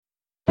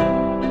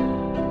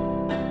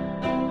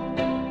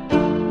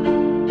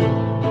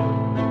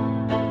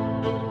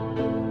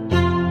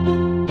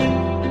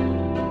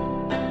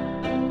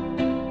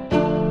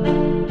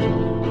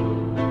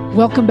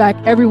Welcome back,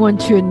 everyone,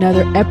 to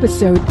another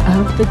episode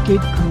of the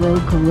Good Grow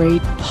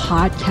Great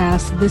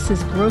podcast. This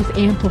is Growth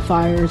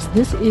Amplifiers.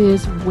 This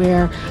is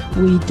where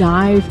we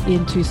dive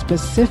into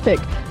specific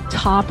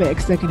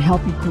topics that can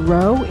help you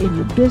grow in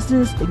your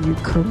business, in your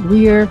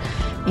career.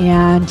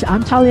 And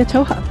I'm Talia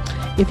Toha.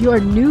 If you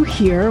are new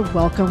here,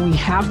 welcome. We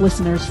have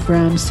listeners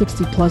from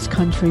 60 plus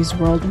countries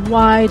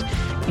worldwide,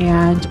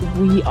 and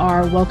we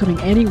are welcoming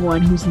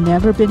anyone who's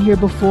never been here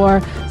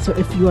before. So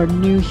if you are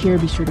new here,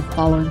 be sure to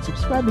follow and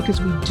subscribe,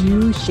 because we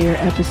do share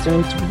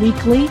episodes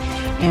weekly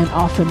and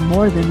often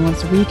more than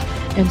once a week.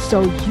 And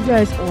so you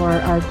guys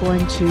are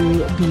going to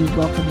be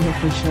welcome here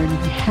for sure. And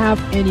if you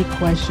have any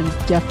questions,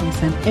 definitely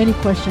send any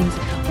questions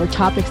or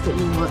topics that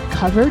you want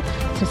covered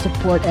to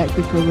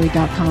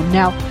support@goodgrowgreat.com.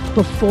 Now,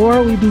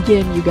 before we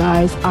begin, you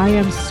guys, I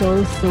am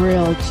so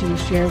thrilled to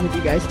share with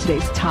you guys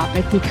today's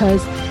topic,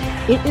 because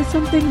it is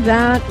something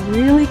that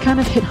really kind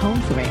of hit home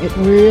for me. It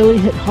really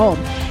hit home.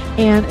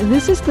 And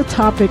this is the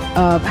topic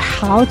of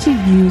how to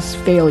use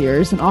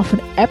failures, and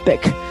often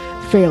epic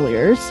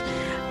failures,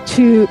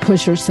 to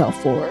push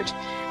yourself forward.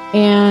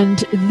 And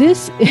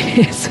this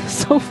is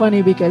so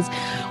funny, because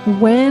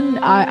when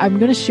I'm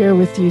going to share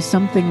with you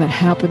something that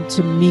happened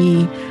to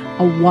me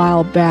a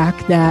while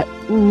back that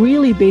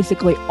really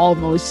basically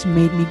almost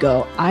made me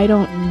go, I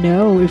don't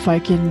know if I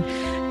can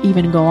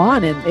even go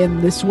on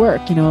in this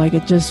work. You know, like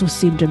it just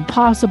seemed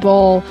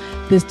impossible.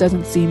 This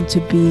doesn't seem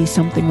to be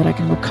something that I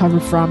can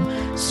recover from.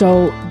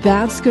 So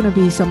that's going to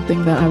be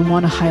something that I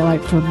want to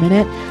highlight for a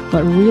minute.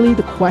 But really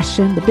the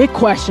big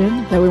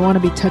question that we want to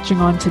be touching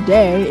on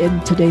today in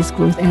today's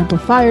Growth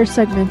Amplifier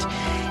segment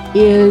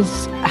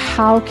is,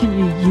 how can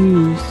you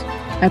use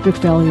epic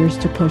failures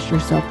to push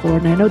yourself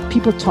forward? And I know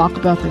people talk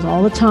about this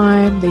all the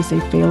time. They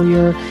say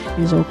failure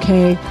is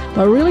okay.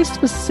 But really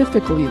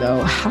specifically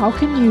though, how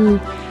can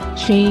you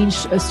change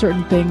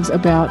certain things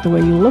about the way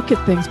you look at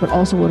things, but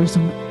also what are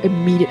some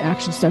immediate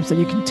action steps that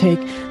you can take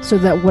so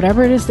that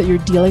whatever it is that you're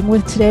dealing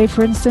with today,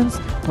 for instance,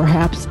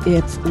 perhaps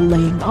it's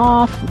laying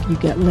off, you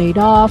get laid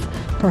off,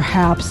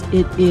 perhaps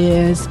it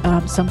is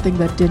something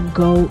that didn't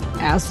go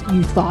as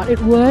you thought it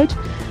would,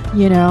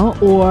 you know,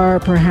 or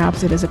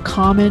perhaps it is a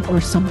comment or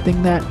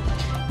something that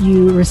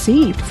you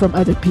received from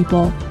other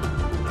people.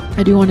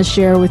 I do want to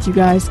share with you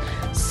guys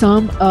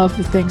some of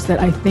the things that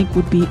I think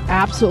would be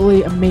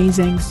absolutely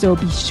amazing. So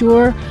be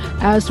sure,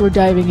 as we're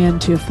diving in,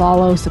 to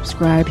follow,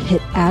 subscribe, hit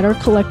add or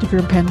collect if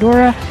you're in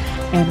Pandora,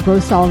 and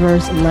Growth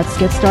Solvers, let's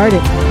get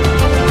started.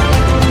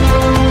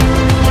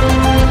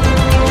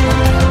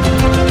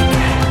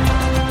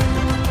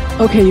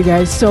 Okay, you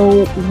guys,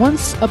 so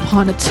once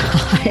upon a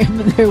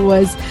time,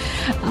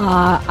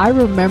 I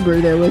remember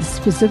there was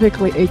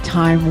specifically a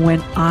time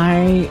when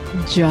I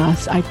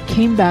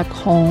came back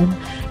home,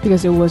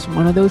 because it was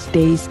one of those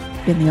days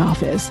in the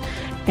office.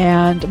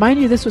 And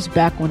mind you, this was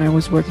back when I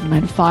was working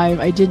 9 to 5.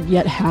 I didn't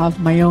yet have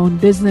my own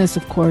business,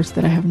 of course,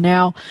 that I have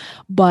now,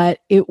 but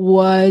it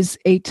was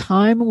a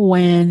time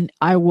when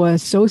I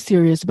was so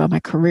serious about my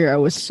career. I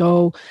was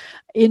so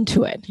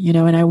into it, you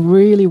know, and I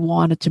really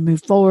wanted to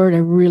move forward. I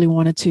really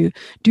wanted to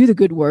do the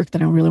good work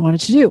that I really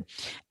wanted to do.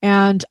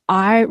 And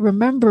I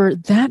remember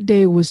that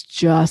day was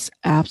just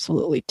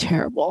absolutely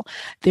terrible.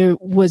 There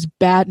was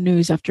bad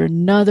news after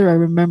another. I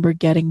remember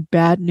getting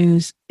bad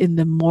news in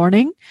the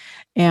morning,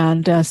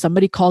 and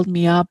somebody called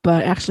me up.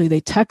 Actually, they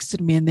texted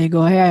me and they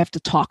go, hey, I have to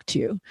talk to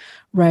you,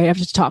 right? I have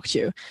to talk to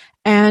you.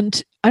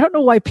 And I don't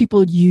know why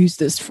people use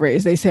this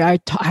phrase. They say, I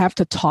have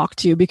to talk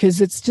to you, because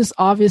it's just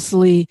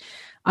obviously,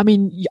 I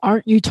mean,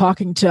 aren't you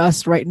talking to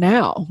us right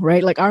now,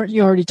 right? Like, aren't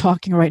you already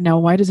talking right now?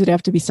 Why does it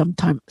have to be some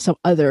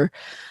other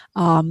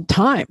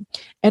time?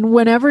 And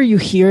whenever you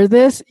hear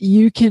this,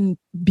 you can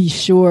be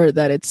sure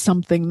that it's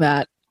something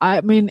that,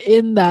 I mean,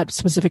 in that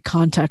specific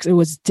context, it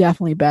was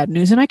definitely bad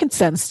news, and I can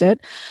sense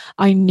it.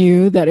 I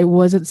knew that it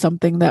wasn't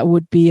something that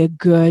would be a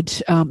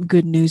good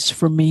news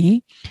for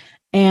me.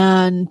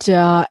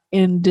 But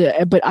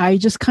I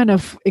just kind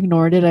of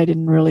ignored it. I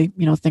didn't really,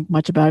 think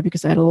much about it,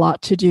 because I had a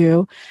lot to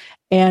do.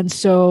 And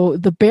so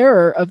the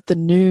bearer of the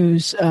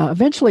news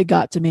eventually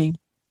got to me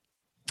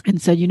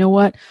and said, you know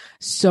what,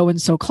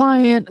 so-and-so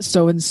client,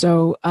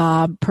 so-and-so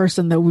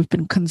person that we've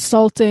been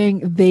consulting,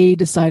 they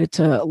decided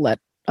to let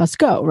us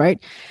go,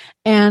 right?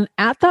 And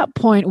at that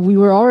point,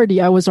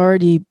 I was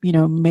already,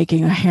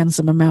 making a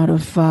handsome amount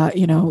of,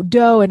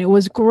 dough, and it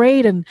was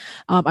great. And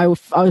I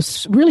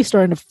was really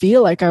starting to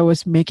feel like I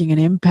was making an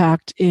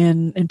impact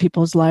in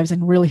people's lives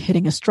and really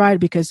hitting a stride,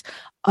 because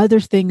other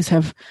things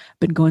have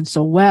been going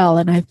so well.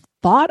 And I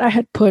thought I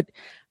had put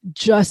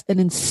just an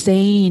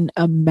insane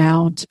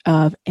amount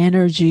of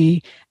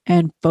energy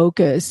and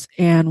focus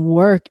and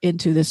work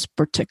into this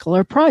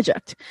particular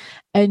project.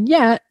 And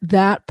yet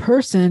that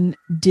person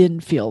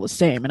didn't feel the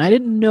same. And I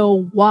didn't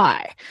know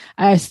why.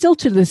 I still,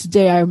 to this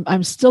day,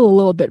 I'm still a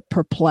little bit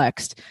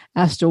perplexed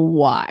as to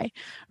why,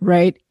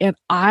 right? And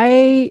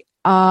I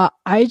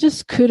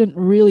just couldn't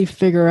really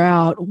figure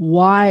out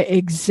why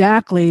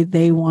exactly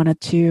they wanted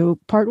to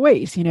part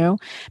ways,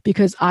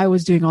 because I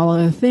was doing all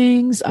of the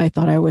things. I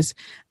thought I was,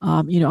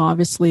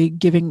 obviously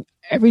giving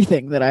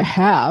everything that I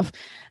have.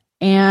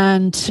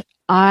 And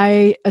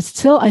I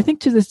think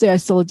to this day, I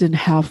still didn't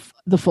have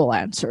the full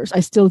answers.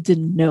 I still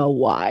didn't know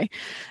why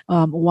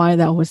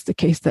that was the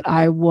case, that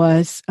I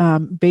was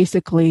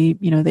basically,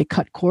 they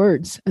cut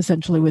cords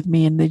essentially with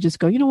me, and they just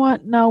go, you know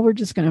what? No, we're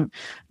just going to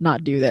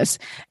not do this.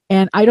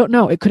 And I don't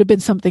know. It could have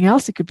been something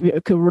else. It could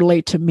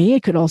relate to me.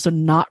 It could also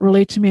not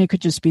relate to me. It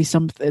could just be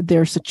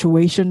their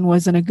situation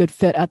wasn't a good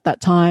fit at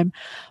that time.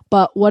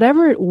 But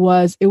whatever it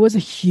was a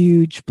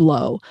huge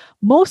blow,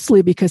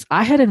 mostly because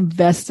I had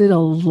invested a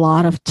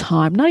lot of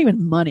time, not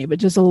even money, but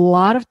just a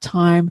lot of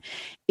time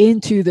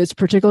into this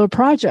particular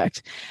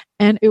project.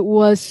 And it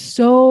was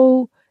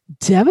so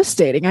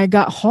devastating. I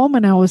got home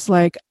and I was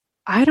like,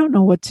 I don't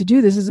know what to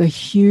do. This is a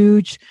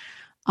huge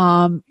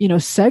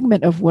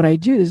segment of what I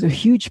do. There's a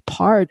huge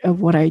part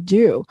of what I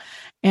do.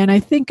 And I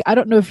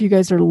don't know if you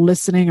guys are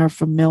listening or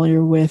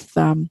familiar with,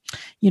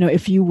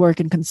 if you work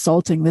in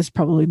consulting, this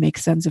probably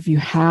makes sense. If you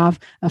have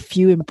a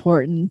few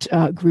important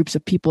groups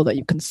of people that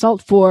you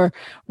consult for,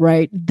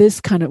 right?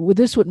 This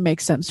would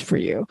make sense for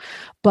you.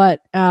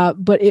 But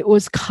it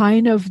was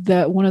kind of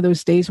one of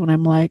those days when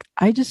I'm like,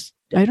 I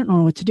don't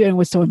know what to do. And it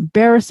was so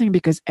embarrassing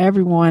because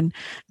everyone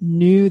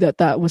knew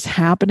that was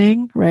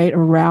happening right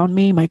around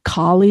me, my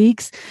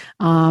colleagues,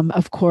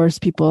 of course,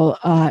 people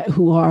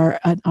who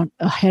are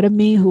ahead of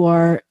me, who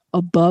are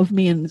above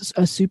me and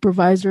a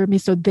supervisor of me.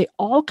 So they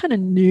all kind of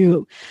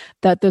knew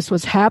that this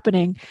was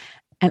happening.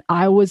 And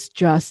I just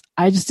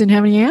didn't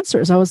have any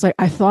answers. I was like,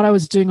 I thought I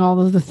was doing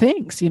all of the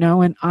things,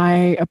 and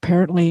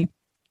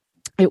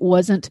it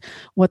wasn't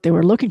what they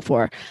were looking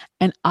for.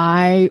 And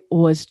I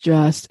was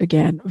just,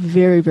 again,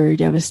 very, very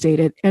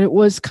devastated. And it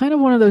was kind of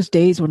one of those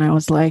days when I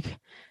was like,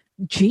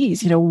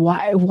 geez,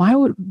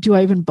 why do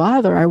I even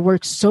bother? I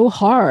worked so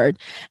hard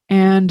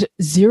and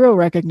zero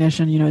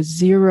recognition,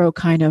 zero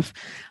kind of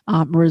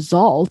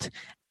result.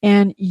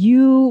 And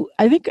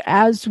I think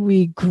as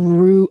we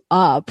grew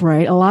up,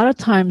 right, a lot of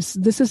times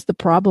this is the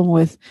problem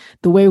with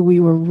the way we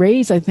were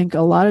raised. I think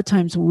a lot of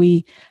times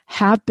we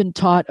have been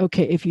taught,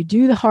 okay, if you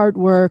do the hard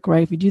work,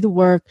 right, if you do the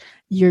work,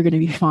 you're going to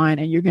be fine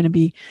and you're going to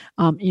be,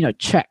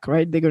 check,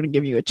 right? They're going to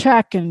give you a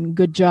check and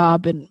good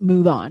job and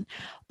move on.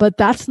 But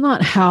that's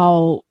not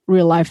how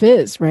real life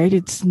is, right?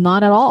 It's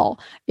not at all.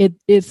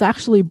 It's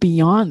actually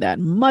beyond that,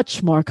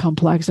 much more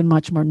complex and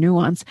much more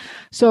nuanced.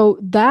 So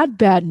that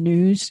bad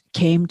news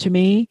came to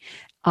me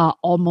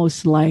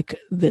almost like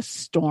this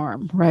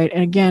storm, right?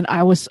 And again,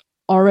 I was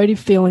already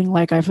feeling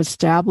like I've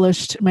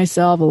established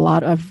myself.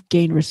 I've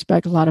gained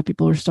respect. A lot of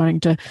people are starting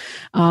to,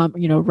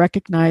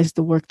 recognize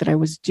the work that I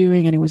was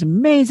doing, and it was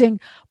amazing.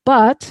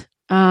 But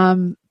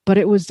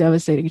it was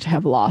devastating to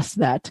have lost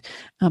that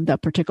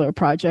particular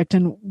project.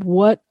 And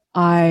what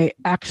I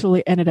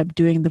actually ended up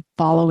doing the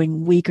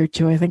following week or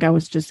two, I think I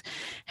was just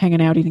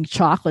hanging out eating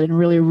chocolate and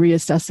really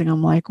reassessing.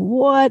 I'm like,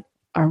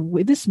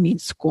 this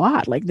means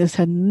squat. Like, this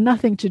had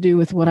nothing to do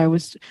with what I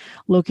was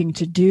looking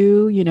to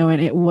do,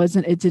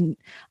 and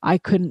I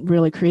couldn't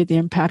really create the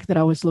impact that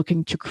I was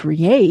looking to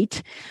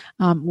create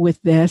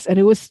with this. And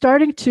it was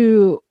starting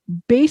to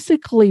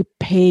basically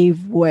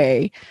pave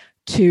way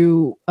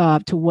to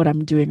what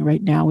I'm doing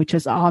right now, which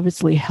is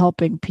obviously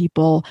helping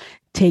people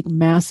take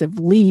massive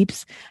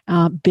leaps,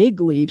 big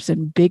leaps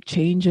and big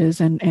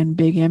changes and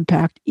big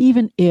impact,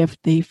 even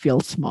if they feel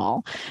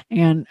small,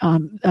 and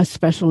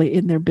especially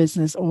in their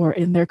business or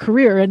in their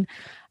career.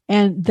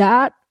 And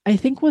that, I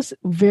think, what's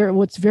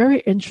very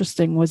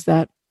interesting was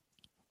that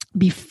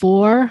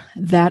before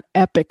that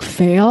epic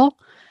fail,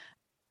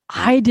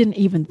 I didn't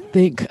even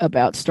think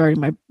about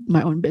starting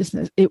my own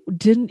business. It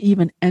didn't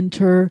even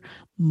enter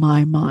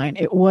my mind.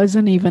 It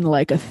wasn't even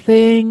like a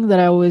thing that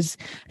I was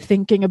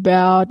thinking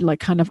about, like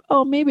kind of,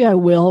 oh, maybe I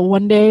will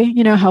one day.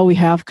 You know how we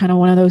have kind of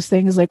one of those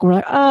things, like we're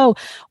like, oh,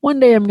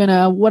 one day I'm going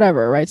to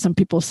whatever, right? Some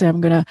people say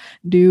I'm going to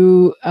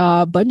do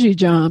a bungee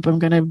jump. I'm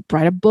going to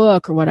write a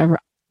book or whatever.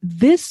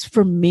 This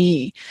for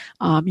me,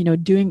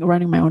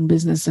 running my own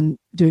business and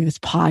doing this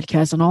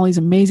podcast and all these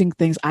amazing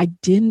things, I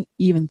didn't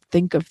even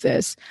think of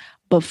this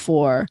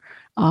before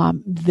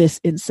this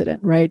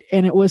incident, right?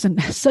 And it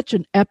wasn't such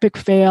an epic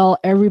fail.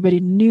 Everybody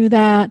knew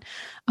about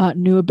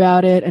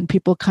it, and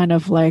people kind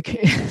of like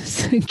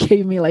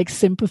gave me like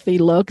sympathy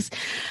looks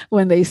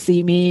when they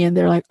see me, and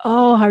they're like,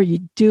 "Oh, how are you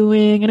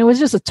doing?" And it was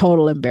just a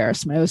total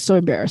embarrassment. It was so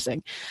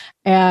embarrassing,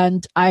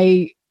 and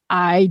I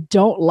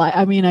don't like,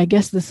 I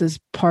guess this is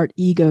part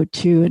ego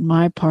too in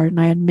my part. And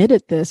I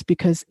admitted this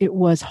because it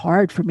was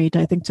hard for me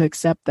to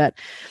accept that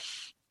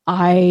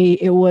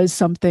it was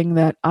something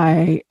that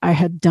I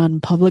had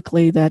done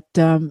publicly that,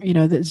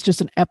 that's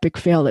just an epic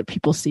fail that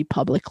people see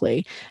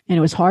publicly. And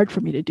it was hard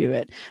for me to do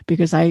it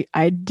because I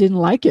didn't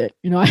like it.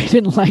 I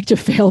didn't like to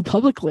fail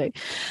publicly.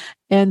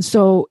 And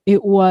so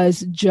it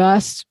was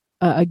just,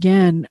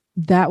 again,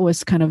 that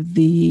was kind of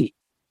the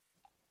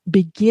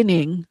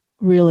beginning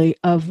really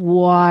of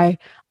why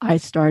I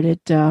started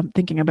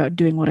thinking about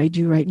doing what I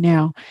do right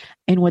now.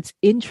 And what's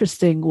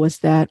interesting was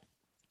that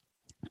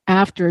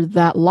after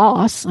that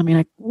loss,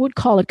 I would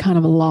call it kind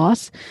of a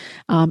loss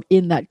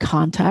in that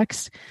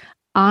context,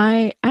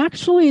 I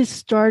actually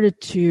started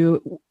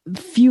to, a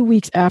few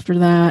weeks after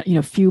that,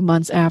 a few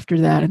months after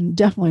that, and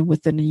definitely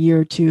within a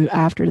year or two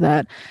after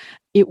that,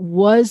 it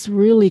was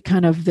really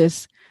kind of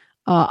this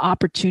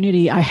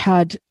opportunity. I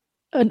had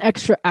an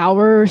extra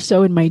hour or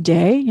so in my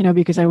day,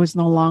 because I was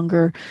no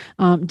longer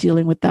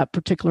dealing with that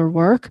particular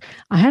work.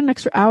 I had an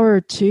extra hour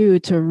or two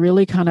to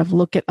really kind of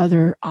look at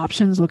other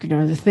options, looking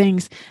at other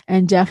things,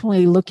 and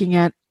definitely looking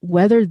at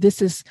whether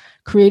this is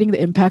creating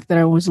the impact that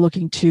I was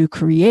looking to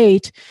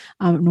create,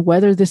 and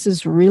whether this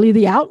is really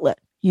the outlet.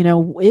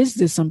 Is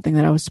this something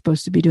that I was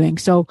supposed to be doing?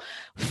 So,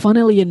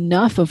 funnily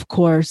enough, of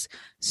course,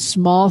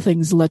 small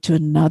things led to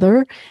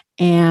another.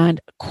 And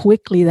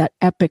quickly that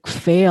epic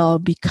fail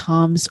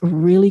becomes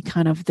really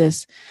kind of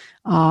this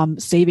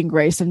saving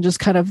grace and just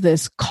kind of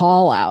this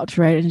call out,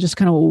 right? And just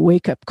kind of a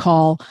wake up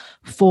call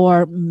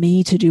for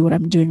me to do what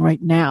I'm doing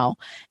right now.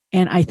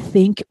 And I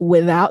think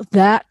without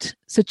that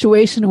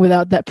situation,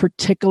 without that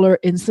particular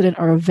incident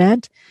or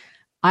event,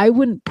 I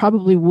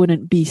probably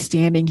wouldn't be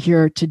standing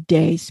here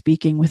today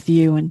speaking with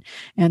you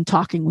and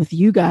talking with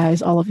you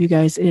guys, all of you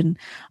guys in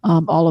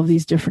all of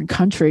these different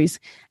countries.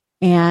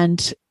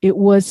 And it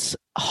was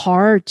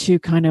hard to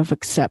kind of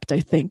accept,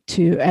 I think,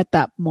 at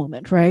that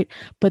moment, right?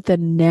 But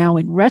then now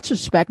in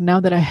retrospect,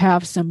 now that I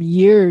have some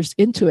years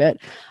into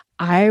it,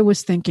 I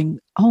was thinking,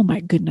 oh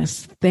my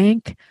goodness,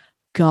 thank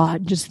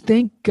God, just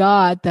thank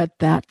God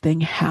that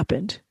thing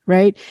happened.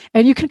 Right.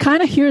 And you can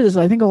kind of hear this.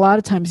 I think a lot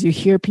of times you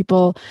hear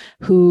people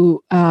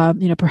who,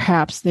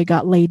 perhaps they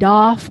got laid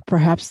off,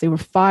 perhaps they were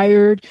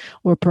fired,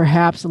 or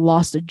perhaps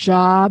lost a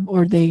job,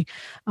 or they,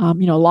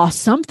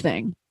 lost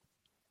something.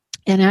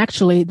 And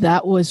actually,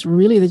 that was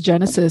really the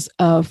genesis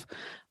of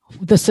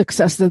the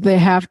success that they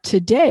have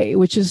today,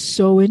 which is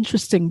so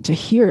interesting to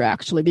hear,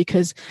 actually,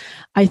 because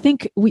I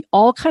think we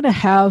all kind of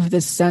have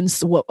this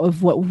sense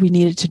of what we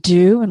needed to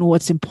do and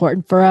what's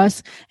important for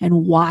us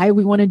and why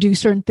we want to do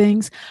certain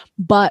things.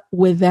 But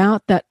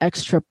without that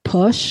extra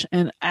push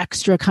and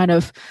extra kind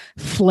of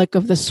flick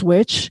of the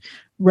switch,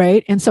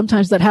 right? And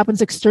sometimes that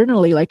happens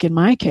externally, like in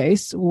my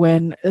case,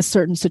 when a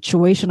certain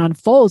situation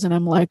unfolds and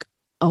I'm like,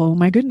 oh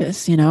my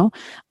goodness,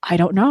 I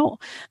don't know.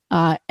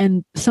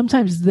 And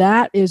sometimes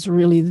that is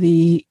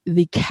really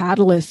the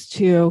catalyst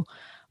to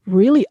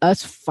really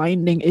us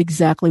finding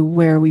exactly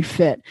where we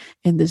fit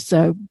in this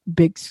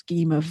big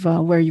scheme of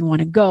where you want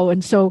to go.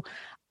 And so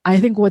I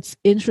think what's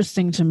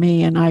interesting to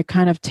me, and I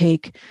kind of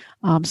take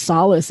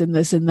solace in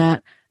this, in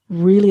that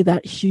really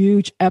that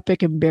huge,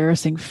 epic,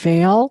 embarrassing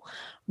fail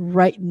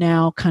right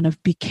now kind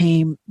of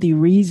became the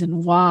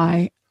reason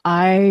why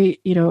I've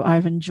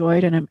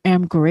enjoyed and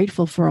am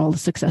grateful for all the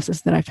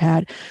successes that I've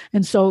had.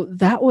 And so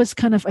that was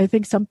kind of, I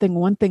think,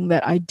 one thing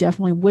that I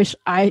definitely wish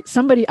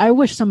somebody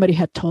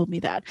had told me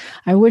that.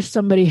 I wish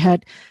somebody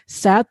had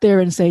sat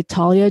there and say,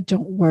 Talia,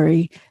 don't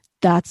worry.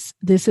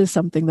 This is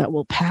something that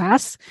will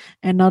pass.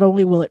 And not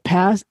only will it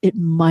pass, it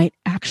might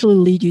actually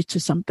lead you to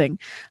something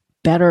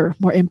better,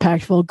 more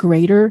impactful,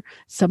 greater,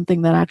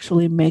 something that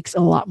actually makes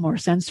a lot more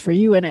sense for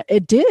you. And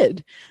it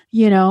did,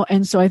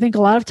 and so I think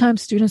a lot of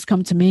times students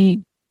come to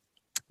me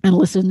and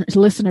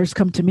listeners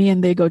come to me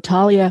and they go,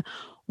 Talia,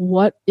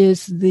 what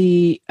is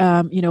the,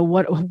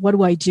 what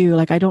do I do?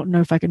 Like, I don't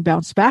know if I can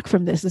bounce back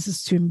from this. This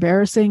is too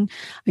embarrassing.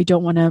 I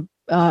don't want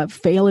to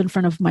fail in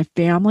front of my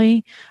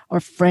family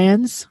or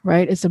friends,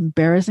 right? It's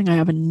embarrassing. I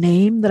have a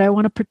name that I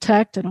want to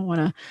protect. I don't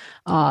want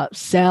to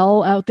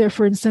sell out there,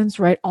 for instance,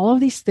 right? All of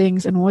these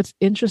things. And what's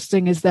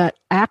interesting is that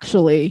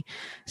actually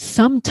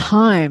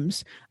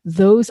sometimes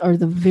those are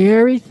the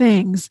very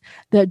things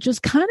that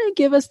just kind of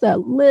give us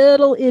that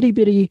little itty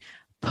bitty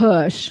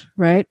push,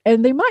 right?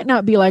 And they might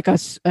not be like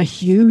a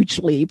huge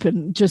leap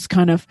and just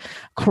kind of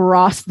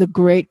cross the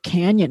Great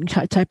Canyon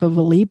type of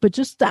a leap, but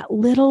just that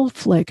little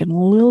flick and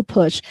little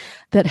push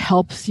that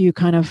helps you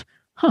kind of,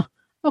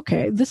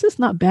 okay, this is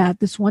not bad.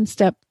 This one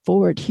step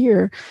forward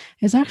here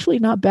is actually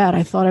not bad.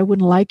 I thought I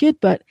wouldn't like it,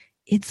 but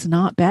it's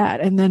not bad.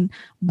 And then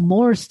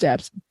more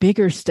steps,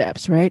 bigger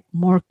steps, right?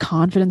 More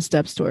confident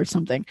steps towards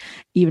something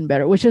even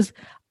better, which is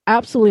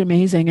absolutely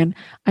amazing. And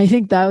I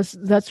think that's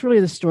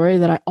really the story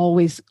that I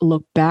always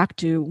look back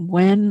to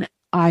when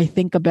I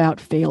think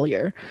about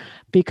failure,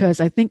 because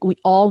I think we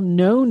all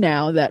know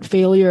now that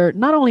failure,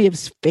 not only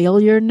is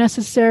failure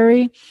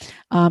necessary,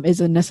 is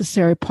a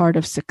necessary part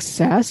of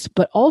success,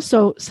 but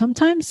also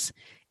sometimes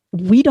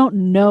we don't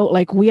know,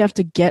 like we have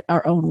to get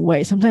our own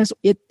way. Sometimes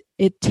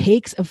it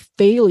takes a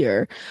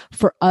failure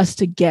for us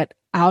to get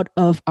out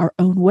of our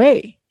own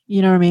way.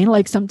 You know what I mean?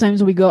 Like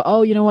sometimes we go,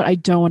 oh, you know what? I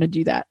don't want to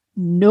do that.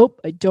 Nope,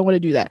 I don't want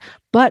to do that.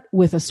 But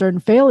with a certain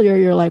failure,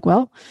 you're like,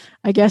 well,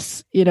 I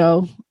guess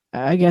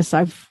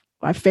I've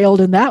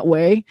failed in that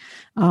way.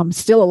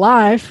 Still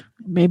alive.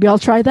 Maybe I'll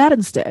try that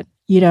instead,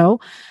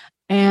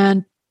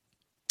 and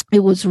it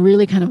was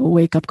really kind of a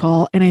wake up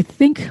call. And I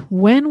think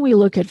when we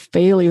look at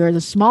failure,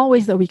 the small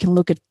ways that we can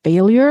look at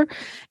failure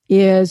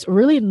is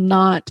really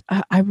not,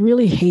 I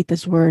really hate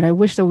this word. I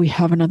wish that we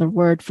have another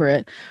word for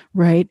it,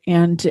 right?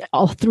 And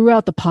all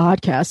throughout the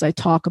podcast, I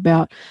talk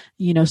about,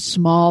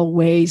 small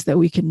ways that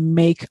we can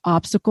make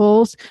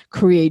obstacles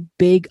create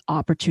big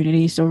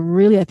opportunities. So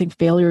really, I think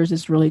failures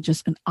is really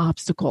just an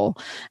obstacle,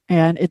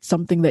 and it's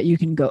something that you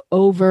can go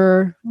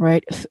over,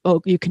 right?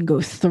 Oh, you can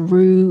go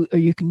through, or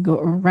you can go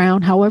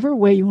around, however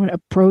way you want to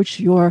approach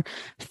your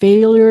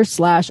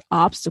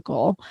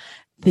failure/obstacle.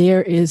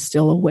 There is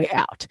still a way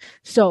out.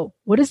 So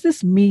what does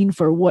this mean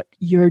for what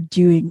you're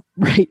doing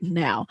right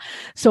now?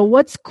 So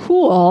what's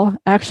cool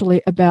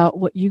actually about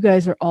what you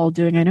guys are all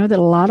doing, I know that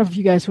a lot of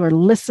you guys who are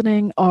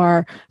listening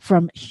are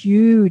from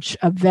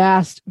a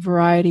vast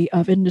variety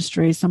of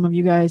industries. Some of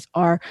you guys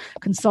are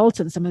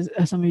consultants. Some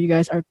of you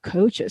guys are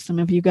coaches. Some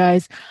of you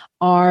guys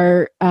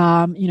are,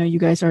 you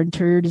guys are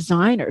interior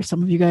designers.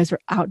 Some of you guys are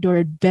outdoor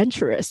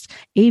adventurists,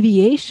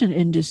 aviation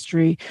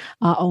industry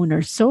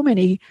owners, so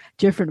many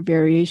different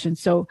variations.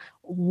 So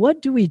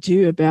what do we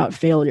do about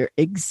failure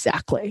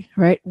exactly,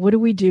 right? What do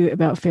we do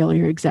about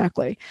failure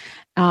exactly?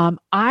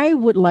 I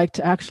would like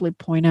to actually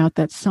point out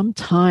that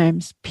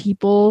sometimes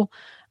people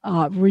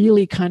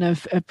really kind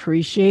of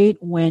appreciate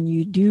when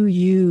you do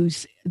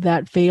use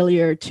that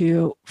failure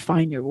to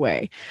find your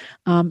way.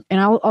 And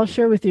I'll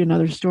share with you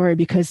another story,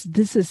 because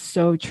this is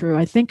so true.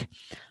 I think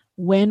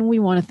when we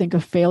want to think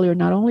of failure,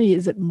 not only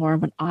is it more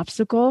of an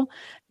obstacle,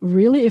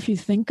 really, if you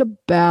think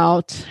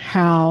about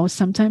how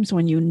sometimes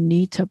when you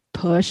need to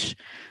push,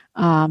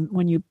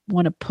 when you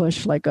want to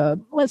push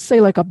let's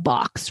say like a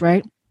box,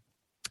 right?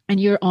 And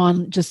you're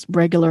on just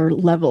regular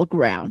level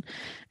ground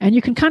and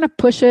you can kind of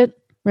push it,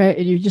 right?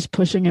 And you're just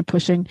pushing and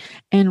pushing.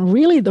 And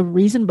really the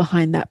reason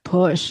behind that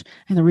push,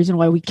 and the reason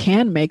why we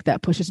can make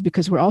that push, is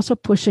because we're also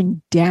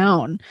pushing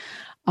down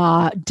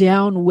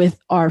with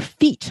our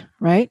feet,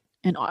 right?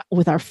 And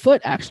with our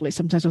foot, actually,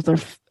 sometimes with our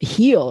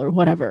heel or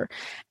whatever.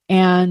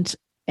 And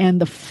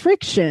the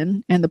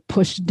friction and the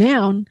push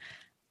down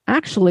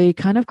actually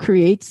kind of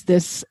creates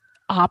this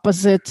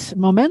opposite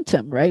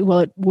momentum, right?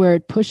 Well, where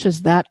it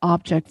pushes that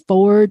object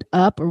forward,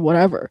 up, or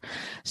whatever.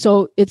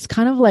 So it's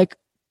kind of like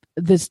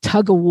this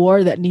tug of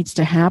war that needs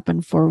to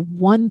happen for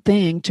one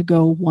thing to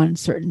go one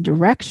certain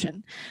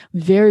direction.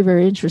 Very,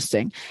 very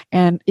interesting.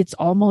 And it's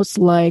almost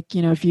like,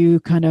 if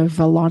you kind of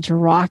launch a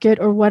rocket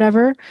or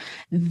whatever,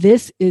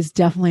 this is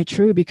definitely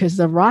true, because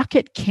the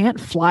rocket can't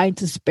fly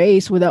into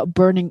space without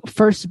burning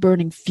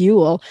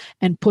fuel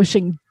and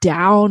pushing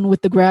down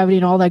with the gravity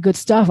and all that good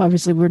stuff.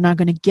 Obviously, we're not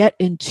going to get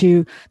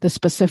into the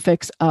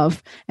specifics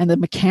of and the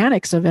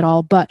mechanics of it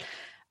all, but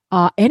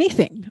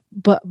anything.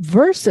 But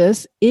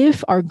versus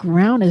if our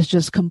ground is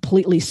just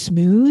completely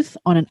smooth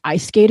on an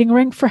ice skating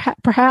rink,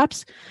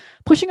 perhaps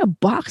pushing a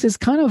box is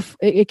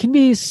it can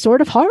be sort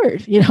of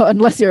hard,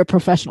 unless you're a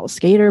professional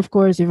skater, of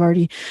course, you've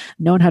already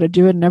known how to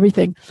do it and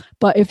everything.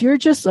 But if you're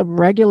just a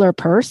regular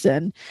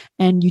person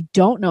and you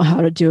don't know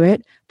how to do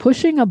it,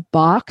 pushing a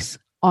box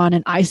on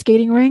an ice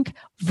skating rink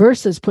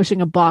versus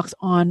pushing a box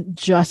on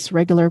just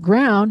regular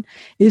ground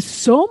is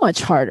so much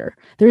harder.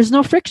 There's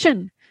no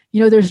friction.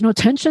 There's no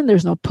tension,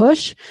 there's no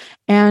push,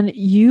 and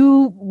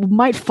you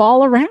might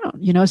fall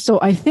around, So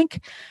I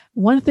think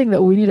one thing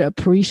that we need to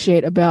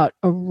appreciate about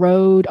a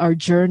road, our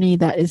journey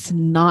that is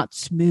not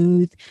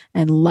smooth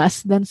and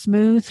less than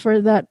smooth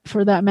for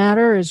that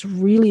matter, is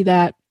really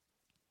that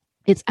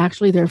it's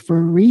actually there for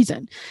a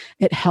reason.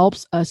 It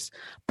helps us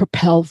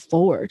propel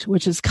forward,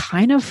 which is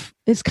kind of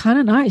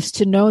nice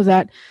to know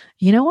that,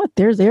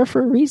 they're there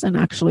for a reason.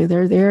 Actually,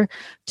 they're there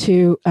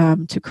to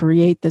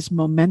create this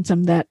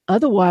momentum that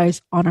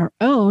otherwise on our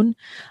own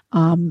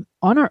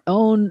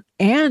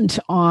and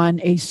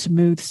on a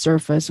smooth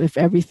surface, if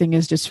everything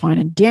is just fine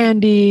and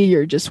dandy,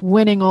 you're just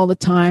winning all the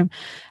time,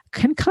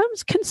 can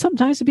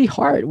sometimes be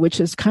hard, which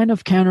is kind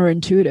of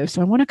counterintuitive.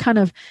 So I want to kind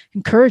of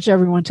encourage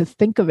everyone to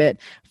think of it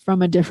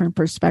from a different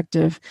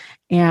perspective,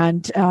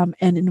 and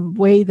in a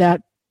way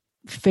that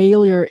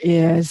failure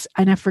is,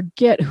 and I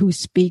forget who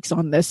speaks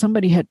on this.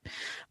 Somebody had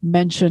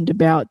mentioned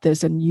about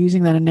this and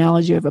using that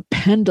analogy of a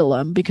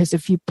pendulum, because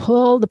if you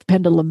pull the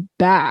pendulum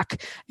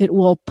back, it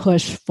will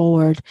push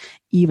forward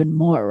even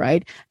more,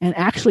 right? And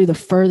actually, the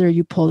further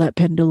you pull that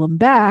pendulum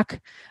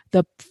back,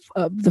 the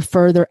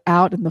further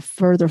out and the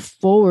further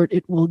forward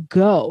it will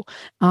go.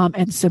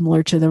 And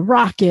similar to the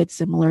rocket,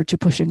 similar to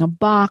pushing a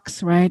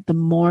box, right? The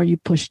more you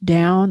push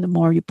down, the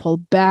more you pull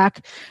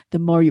back, the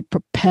more you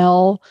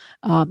propel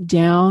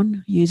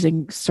down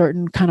using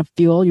certain kind of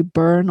fuel, you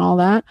burn all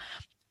that.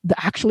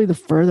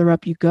 The further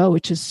up you go,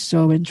 which is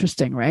so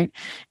interesting, right?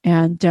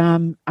 And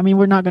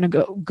we're not going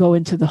to go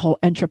into the whole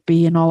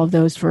entropy and all of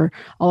those for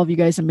all of you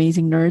guys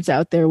amazing nerds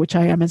out there, which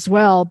I am as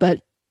well,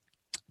 but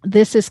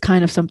this is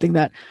kind of something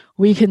that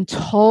we can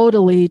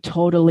totally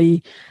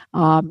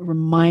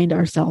remind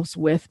ourselves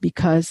with,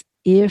 because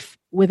if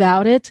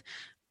without it,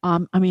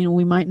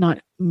 we might not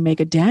make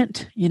a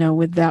dent,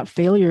 without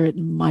failure, it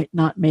might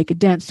not make a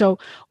dent. So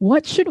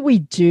what should we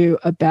do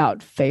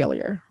about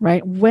failure,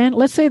 right?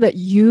 Let's say that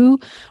you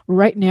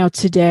right now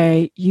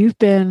today, you've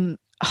been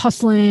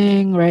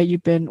hustling, right?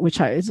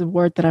 Is a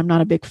word that I'm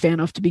not a big fan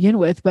of to begin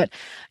with, but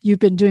you've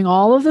been doing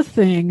all of the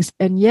things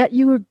and yet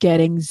you are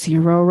getting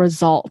zero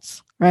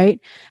results, right?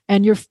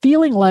 And you're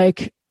feeling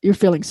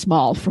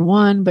small for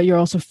one, but you're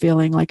also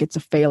feeling like it's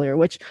a failure,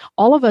 which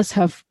all of us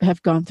have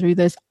gone through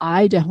this.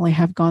 I definitely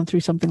have gone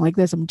through something like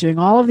this. I'm doing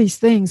all of these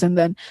things and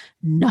then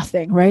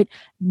nothing, right?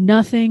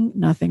 Nothing,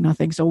 nothing,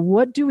 nothing. So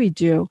what do we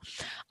do?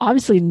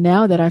 Obviously,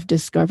 now that I've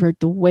discovered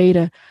the way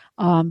to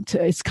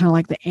it's kind of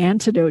like the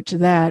antidote to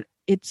that,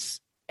 it's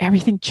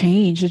everything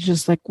changed. It's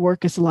just like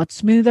work is a lot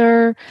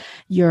smoother.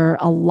 You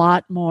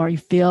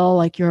feel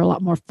like you're a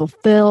lot more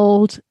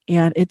fulfilled.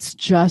 And it's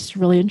just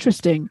really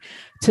interesting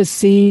to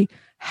see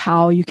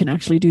how you can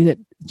actually do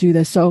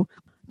this. So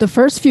the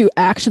first few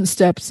action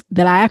steps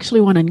that I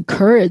actually want to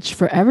encourage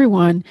for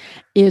everyone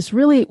is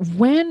really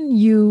when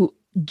you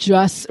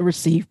just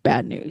receive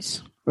bad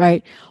news,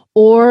 right?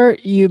 Or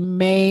you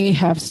may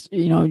have,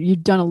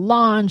 you've done a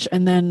launch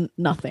and then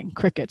nothing,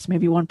 crickets.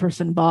 Maybe one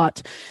person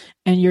bought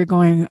and you're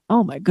going,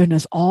 oh my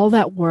goodness, all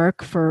that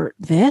work for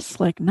this,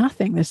 like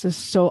nothing. This is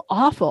so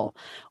awful.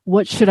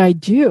 What should I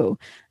do?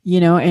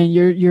 And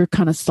you're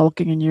kind of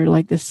sulking and you're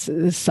like, this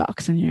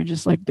sucks. And you're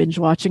just like binge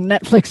watching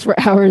Netflix for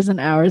hours and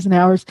hours and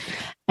hours.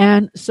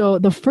 And so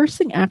the first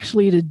thing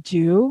actually to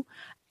do,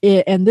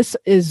 and this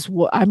is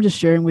what I'm just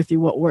sharing with you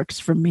what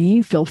works for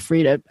me. Feel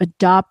free to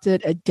adopt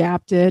it,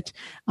 adapt it,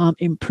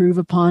 improve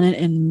upon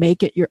it, and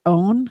make it your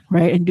own,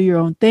 right? And do your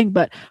own thing.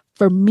 But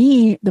for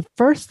me, the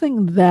first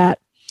thing that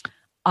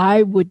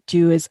I would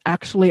do is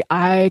actually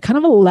I kind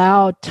of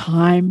allow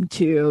time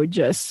to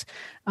just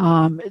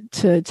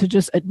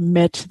just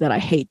admit that I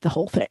hate the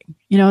whole thing,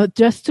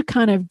 just to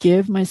kind of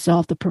give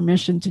myself the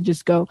permission to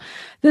just go,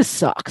 this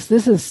sucks.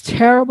 This is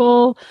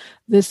terrible.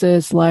 This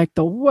is like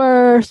the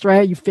worst,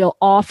 right? You feel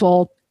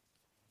awful.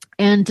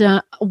 And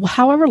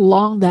however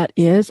long that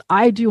is,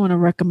 I do want to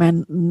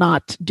recommend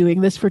not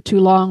doing this for too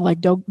long.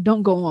 Like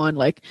don't go on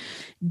like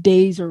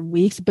days or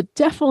weeks, but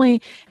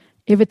definitely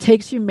if it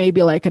takes you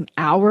maybe like an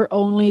hour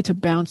only to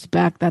bounce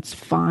back, that's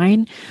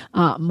fine.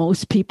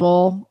 Most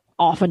people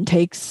often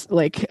takes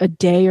like a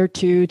day or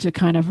two to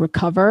kind of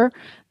recover.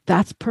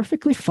 That's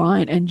perfectly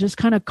fine. And just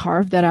kind of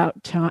carve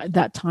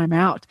that time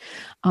out.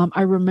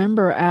 I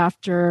remember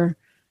after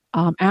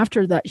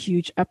that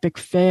huge epic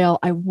fail,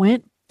 I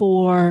went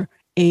for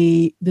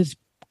this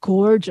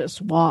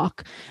gorgeous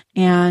walk,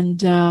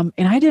 and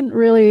I didn't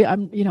really,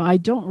 I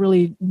don't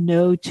really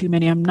know too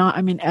many.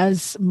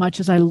 As much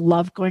as I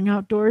love going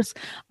outdoors,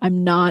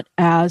 I'm not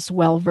as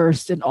well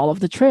versed in all of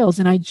the trails,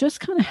 and I just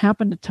kind of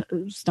happened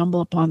to stumble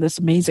upon this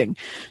amazing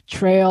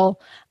trail.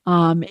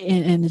 And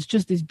it's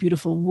just these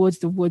beautiful woods.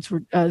 The woods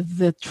were,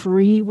 the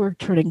tree were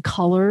turning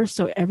color.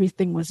 So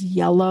everything was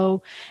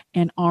yellow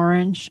and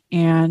orange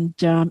and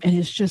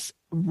it's just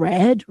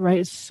red, right?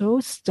 It's so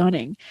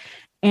stunning.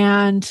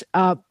 And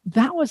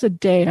that was a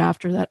day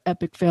after that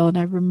epic fail. And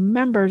I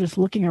remember just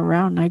looking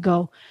around and I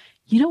go,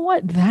 you know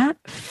what? That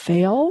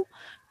fail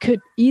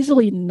could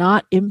easily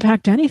not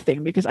impact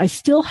anything because I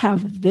still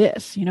have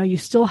this. You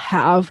still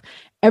have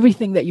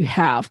everything that you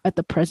have at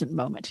the present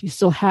moment. You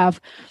still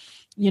have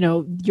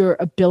your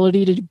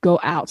ability to go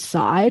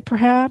outside,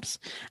 perhaps.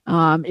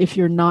 If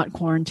you're not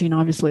quarantined,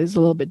 obviously it's a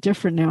little bit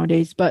different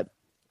nowadays,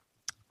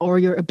 or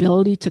your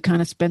ability to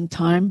kind of spend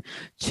time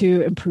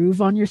to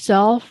improve on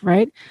yourself,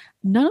 right?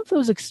 None of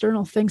those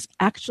external things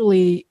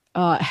actually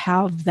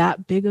have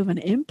that big of an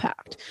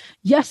impact.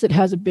 Yes, it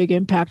has a big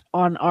impact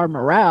on our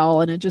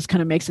morale and it just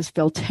kind of makes us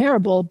feel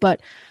terrible,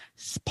 but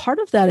part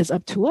of that is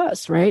up to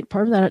us, right?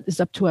 Part of that is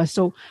up to us.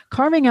 So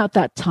carving out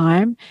that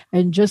time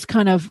and just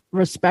kind of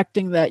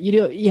respecting that,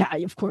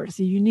 of course,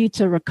 you need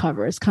to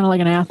recover. It's kind of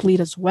like an athlete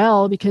as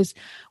well, because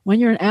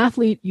when you're an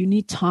athlete, you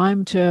need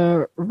time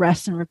to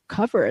rest and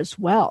recover as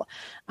well.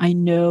 I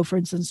know, for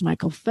instance,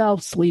 Michael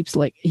Phelps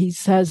he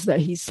says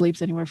that he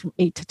sleeps anywhere from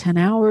 8 to 10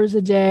 hours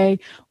a day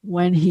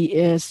when he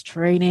is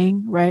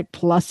training, right?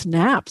 Plus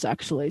naps,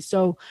 actually.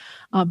 So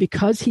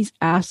because he's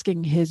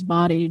asking his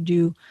body to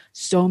do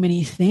so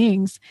many things,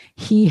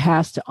 he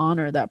has to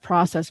honor that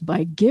process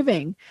by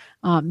giving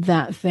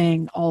that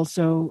thing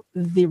also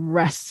the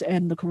rest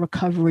and the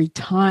recovery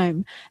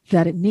time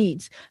that it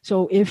needs.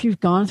 So if you've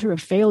gone through a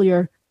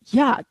failure,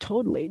 yeah,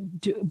 totally.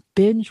 Do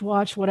binge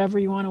watch whatever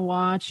you want to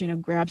watch,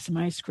 grab some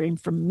ice cream.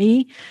 For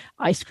me,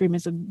 ice cream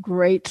is a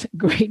great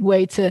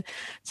way to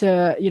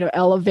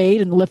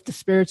elevate and lift the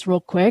spirits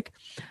real quick.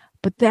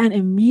 But then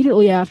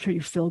immediately after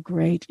you feel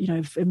great,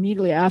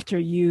 immediately after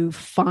you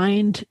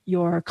find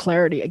your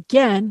clarity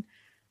again,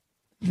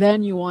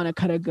 then you want to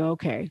kind of go,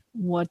 okay,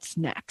 what's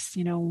next?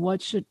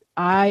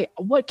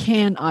 What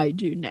can I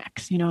do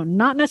next?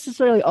 Not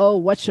necessarily, oh,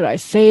 what should I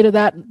say to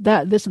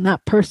this and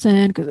that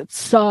person because it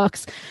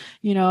sucks.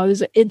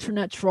 There's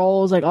internet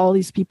trolls, like all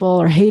these people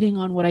are hating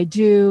on what I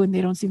do and they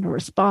don't seem to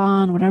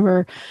respond,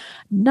 whatever.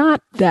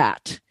 Not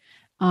that.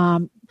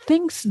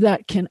 Things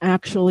that can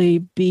actually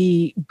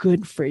be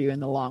good for you in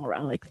the long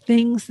run, like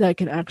things that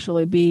can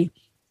actually be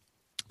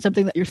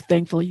something that you're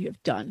thankful you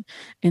have done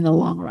in the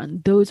long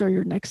run. Those are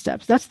your next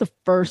steps. That's the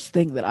first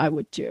thing that I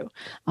would do,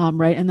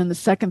 right? And then the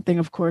second thing,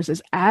 of course,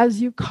 is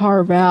as you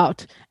carve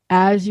out,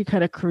 as you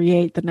kind of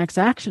create the next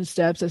action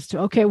steps as to,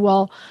 okay,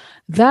 well,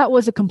 that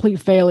was a complete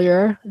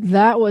failure.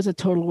 That was a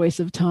total waste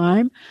of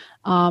time.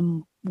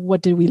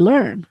 What did we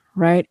learn,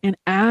 right? And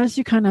as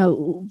you kind of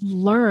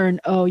learn,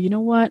 oh, you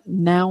know what?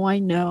 Now I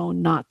know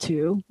not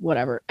to,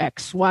 whatever,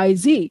 X, Y,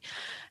 Z.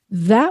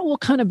 That will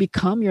kind of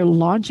become your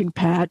launching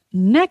pad.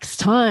 Next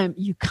time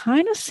you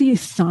kind of see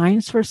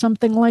signs for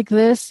something like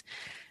this,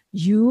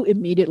 you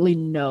immediately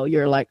know.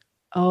 You're like,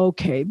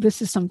 okay,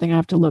 this is something I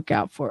have to look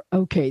out for.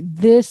 Okay,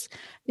 this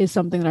is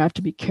something that I have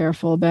to be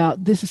careful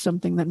about. This is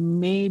something that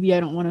maybe I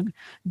don't want to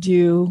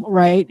do,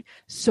 right?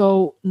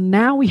 So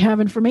now we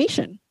have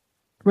information,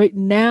 right?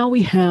 Now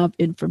we have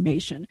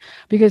information,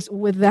 because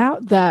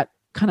without that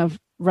kind of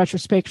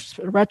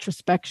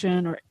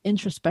retrospection or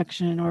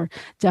introspection, or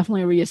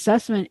definitely a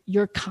reassessment,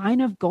 you're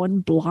kind of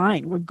going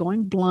blind. We're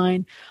going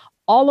blind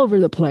all over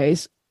the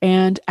place.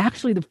 And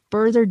actually, the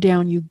further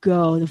down you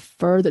go,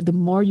 the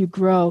more you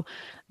grow,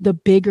 the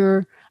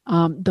bigger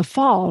the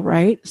fall,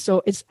 right?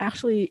 So it's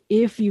actually,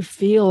 if you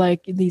feel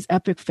like these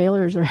epic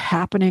failures are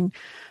happening,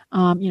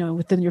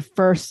 within your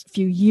first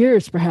few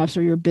years, perhaps,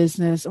 or your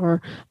business,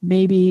 or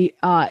maybe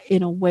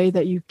in a way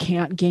that you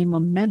can't gain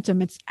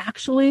momentum, it's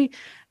actually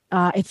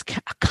it's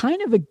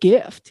kind of a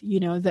gift,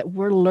 that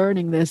we're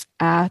learning this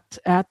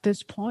at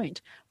this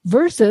point,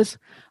 versus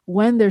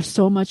when there's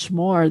so much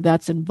more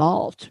that's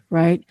involved,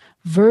 right?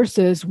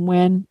 Versus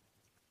when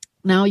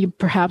now when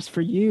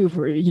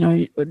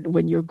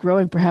you're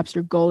growing, perhaps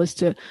your goal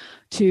is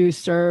to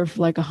serve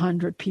like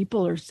 100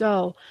 people or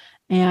so,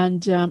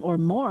 and or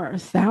more,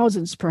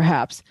 thousands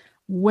perhaps.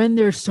 When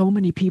there's so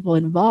many people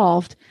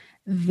involved,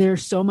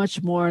 there's so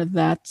much more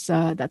that's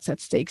at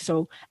stake.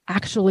 So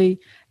actually,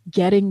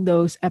 getting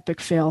those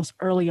epic fails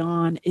early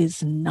on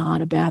is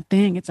not a bad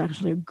thing. It's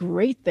actually a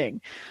great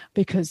thing,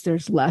 because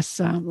there's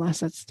less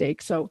at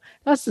stake. So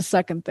that's the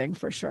second thing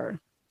for sure.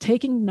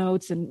 Taking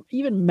notes, and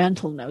even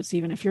mental notes,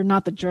 even if you're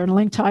not the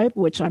journaling type,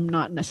 which I'm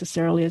not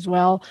necessarily as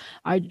well.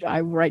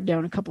 I write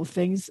down a couple of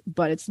things,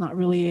 but it's not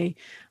really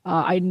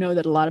I know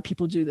that a lot of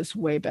people do this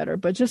way better,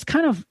 but just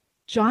kind of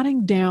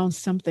jotting down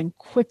something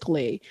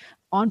quickly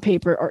on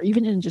paper, or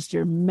even in just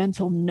your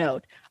mental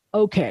note.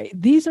 Okay,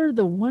 these are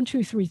the 1,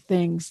 2, 3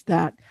 things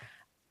that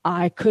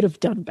I could have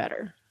done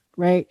better,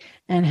 right?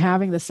 And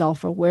having the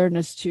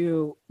self-awareness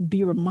to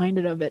be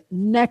reminded of it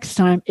next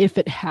time if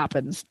it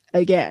happens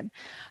again.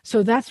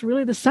 So that's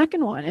really the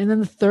second one. And then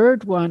the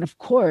third one, of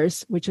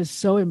course, which is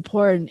so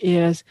important,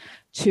 is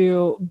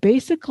to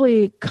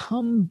basically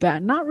come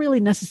back, not really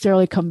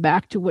necessarily come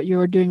back to what you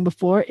were doing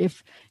before,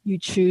 if you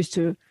choose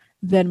to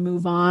then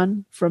move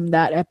on from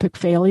that epic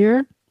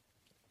failure.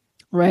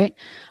 Right?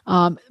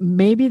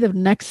 Maybe the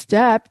next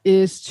step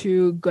is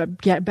to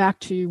get back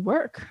to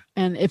work.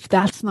 And if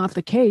that's not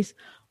the case,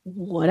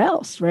 what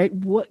else, right?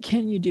 What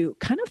can you do?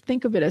 Kind of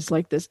think of it as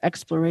like this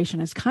exploration.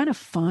 It's kind of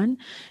fun.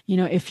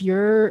 If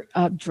you're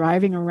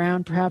driving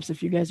around, perhaps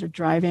if you guys are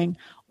driving,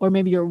 or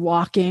maybe you're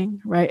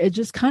walking, right? It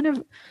just kind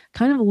of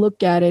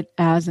look at it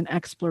as an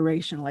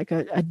exploration, like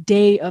a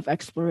day of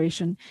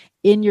exploration.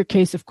 In your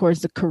case, of course,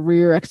 the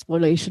career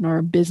exploration or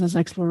a business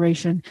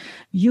exploration,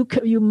 you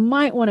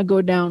might want to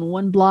go down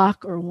one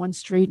block or one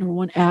street or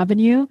one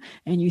avenue,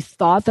 and you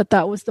thought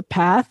that was the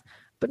path.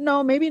 But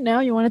no, maybe now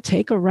you want to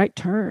take a right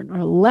turn or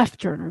a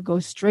left turn, or go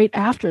straight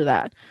after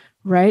that,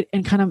 right?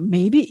 And kind of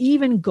maybe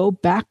even go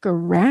back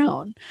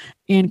around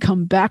and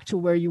come back to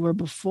where you were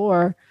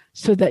before,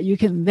 so that you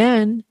can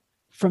then,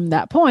 from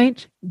that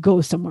point,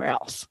 go somewhere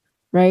else,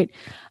 right?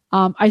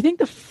 I think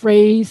the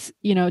phrase,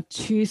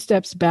 2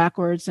 steps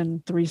backwards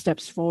and 3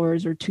 steps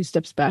forwards, or 2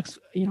 steps back,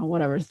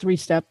 3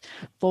 steps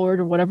forward,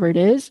 or whatever it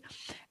is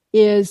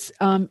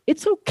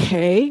it's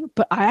okay,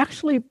 but I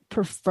actually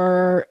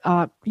prefer,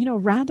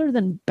 rather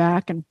than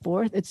back and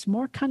forth, it's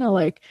more kind of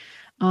like,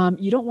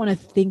 you don't want to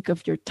think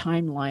of your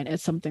timeline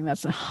as something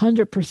that's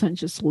 100%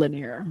 just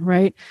linear,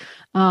 right?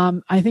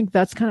 I think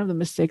that's kind of the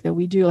mistake that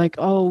we do. Like,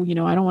 I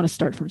don't want to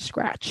start from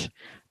scratch.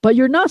 But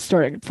you're not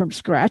starting from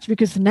scratch,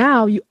 because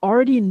now you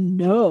already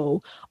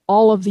know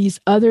all of these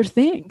other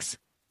things,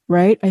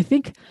 right? I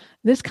think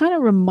this kind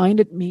of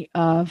reminded me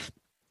of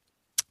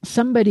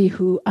somebody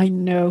who I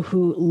know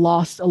who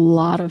lost a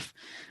lot of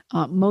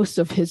most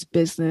of his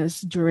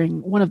business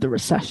during one of the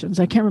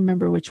recessions. I can't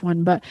remember which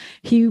one, but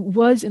he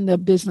was in the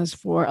business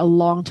for a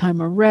long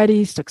time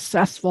already,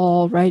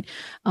 successful, right?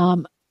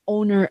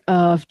 Owner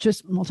of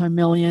just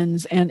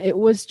multi-millions. And it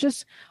was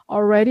just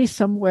already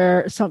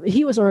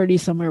he was already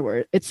somewhere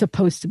where it's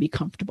supposed to be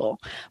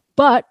comfortable.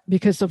 But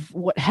because of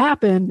what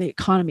happened, the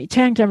economy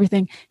tanked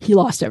everything, he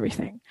lost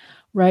everything.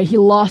 Right. He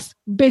lost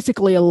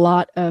basically a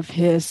lot of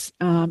his,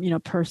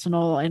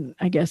 personal and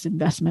I guess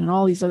investment and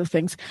all these other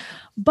things.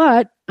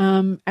 But,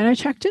 and I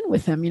checked in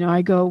with him,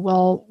 I go,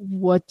 well,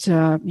 what's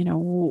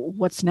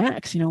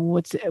next?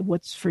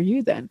 What's for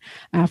you then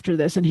after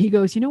this? And he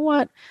goes, you know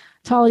what,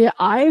 Talia,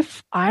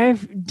 I've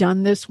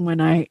done this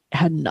when I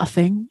had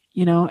nothing,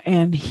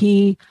 and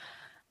he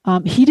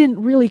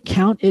didn't really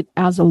count it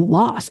as a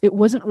loss. It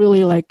wasn't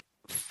really like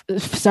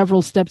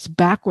several steps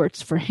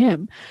backwards for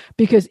him,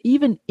 because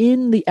even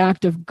in the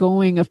act of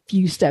going a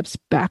few steps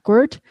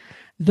backward,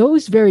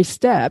 those very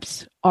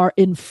steps are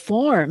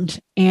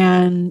informed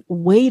and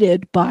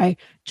weighted by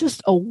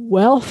just a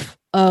wealth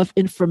of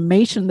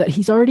information that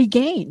he's already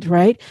gained,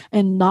 right?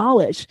 And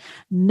knowledge.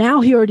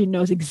 Now he already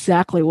knows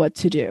exactly what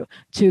to do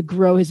to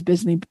grow his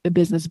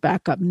business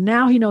back up.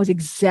 Now he knows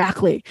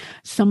exactly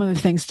some of the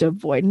things to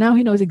avoid. Now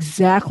he knows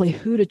exactly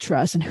who to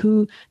trust and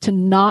who to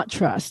not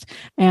trust,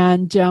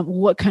 and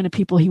what kind of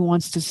people he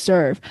wants to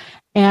serve.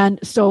 And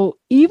so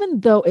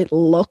even though it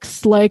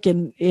looks like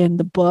in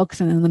the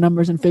books and in the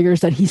numbers and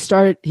figures that he's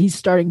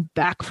starting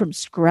back from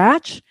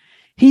scratch,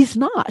 he's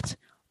not,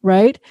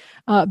 right?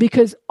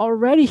 Because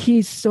already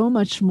he's so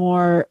much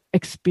more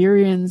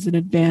experienced and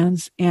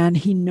advanced, and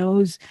he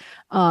knows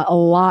a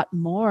lot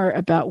more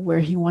about where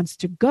he wants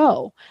to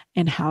go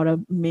and how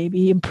to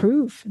maybe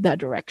improve that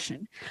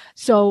direction.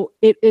 So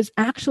it is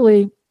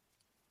actually,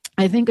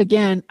 I think,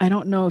 again, I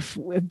don't know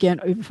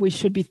if we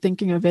should be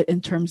thinking of it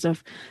in terms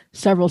of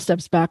several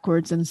steps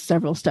backwards and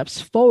several steps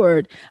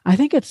forward. I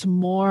think it's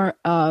more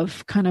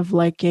of kind of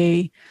like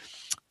I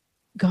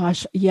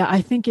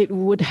think it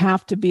would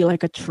have to be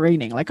like a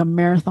training, like a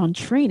marathon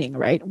training,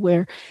 right?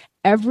 Where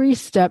every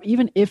step,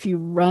 even if you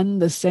run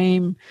the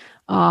same,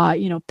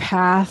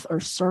 path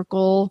or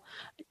circle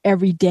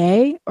every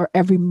day or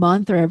every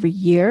month or every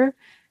year,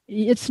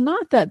 it's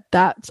not that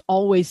that's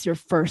always your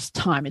first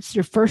time. It's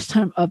your first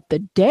time of the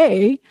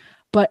day,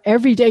 but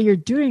every day you're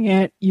doing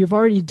it, you've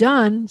already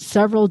done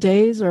several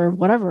days or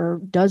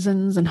whatever,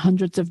 dozens and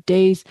hundreds of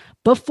days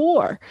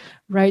before,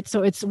 right?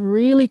 So it's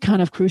really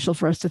kind of crucial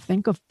for us to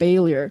think of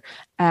failure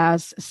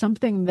as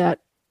something that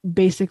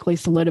basically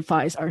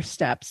solidifies our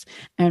steps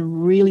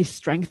and really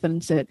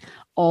strengthens it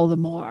all the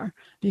more,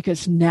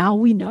 because now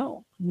we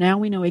know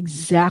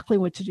exactly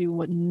what to do,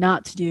 what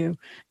not to do,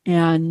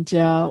 and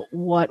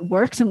what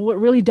works and what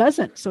really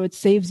doesn't. So it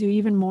saves you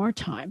even more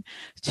time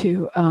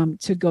to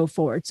go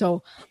forward.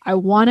 So I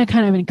want to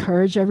kind of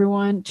encourage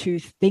everyone to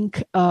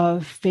think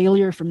of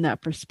failure from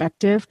that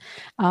perspective,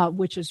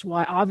 which is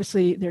why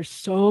obviously there's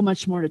so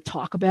much more to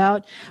talk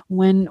about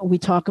when we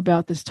talk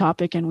about this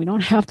topic, and we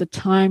don't have the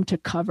time to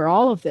cover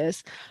all of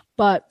this.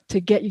 But to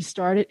get you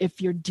started,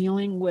 if you're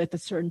dealing with a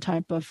certain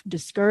type of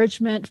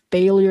discouragement,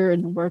 failure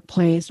in the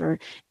workplace or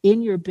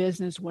in your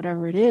business,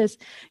 whatever it is,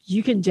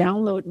 you can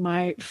download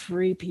my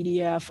free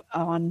PDF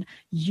on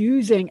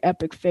using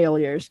epic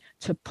failures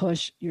to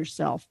push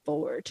yourself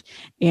forward.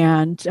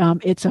 And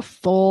it's a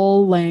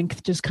full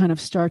length, just kind of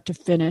start to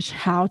finish,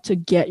 how to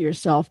get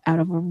yourself out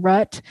of a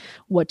rut,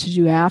 what to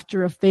do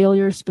after a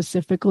failure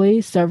specifically,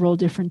 several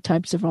different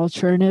types of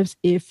alternatives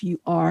if you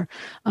are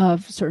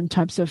of certain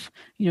types of,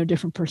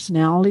 different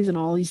personalities and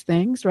all these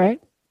things,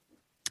 right?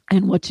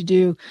 And what to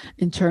do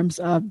in terms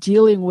of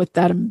dealing with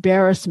that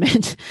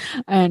embarrassment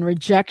and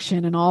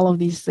rejection and all of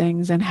these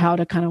things, and how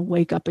to kind of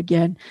wake up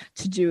again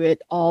to do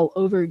it all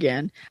over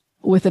again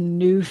with a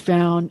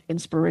newfound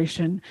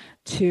inspiration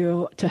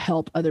to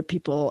help other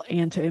people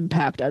and to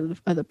impact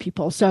other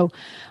people. So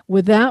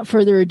without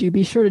further ado,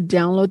 be sure to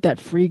download that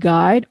free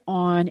guide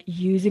on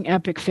using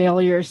epic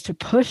failures to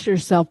push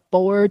yourself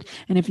forward.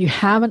 And if you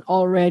haven't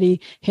already,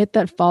 hit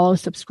that follow,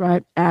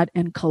 subscribe, add,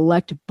 and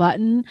collect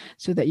button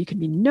so that you can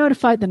be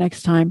notified the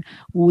next time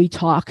we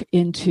talk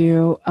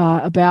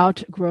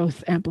about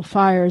growth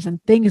amplifiers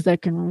and things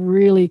that can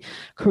really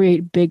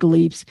create big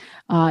leaps,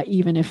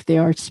 even if they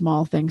are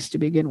small things to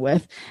begin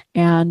with.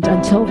 And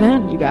until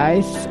then, you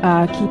guys,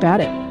 keep at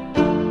it.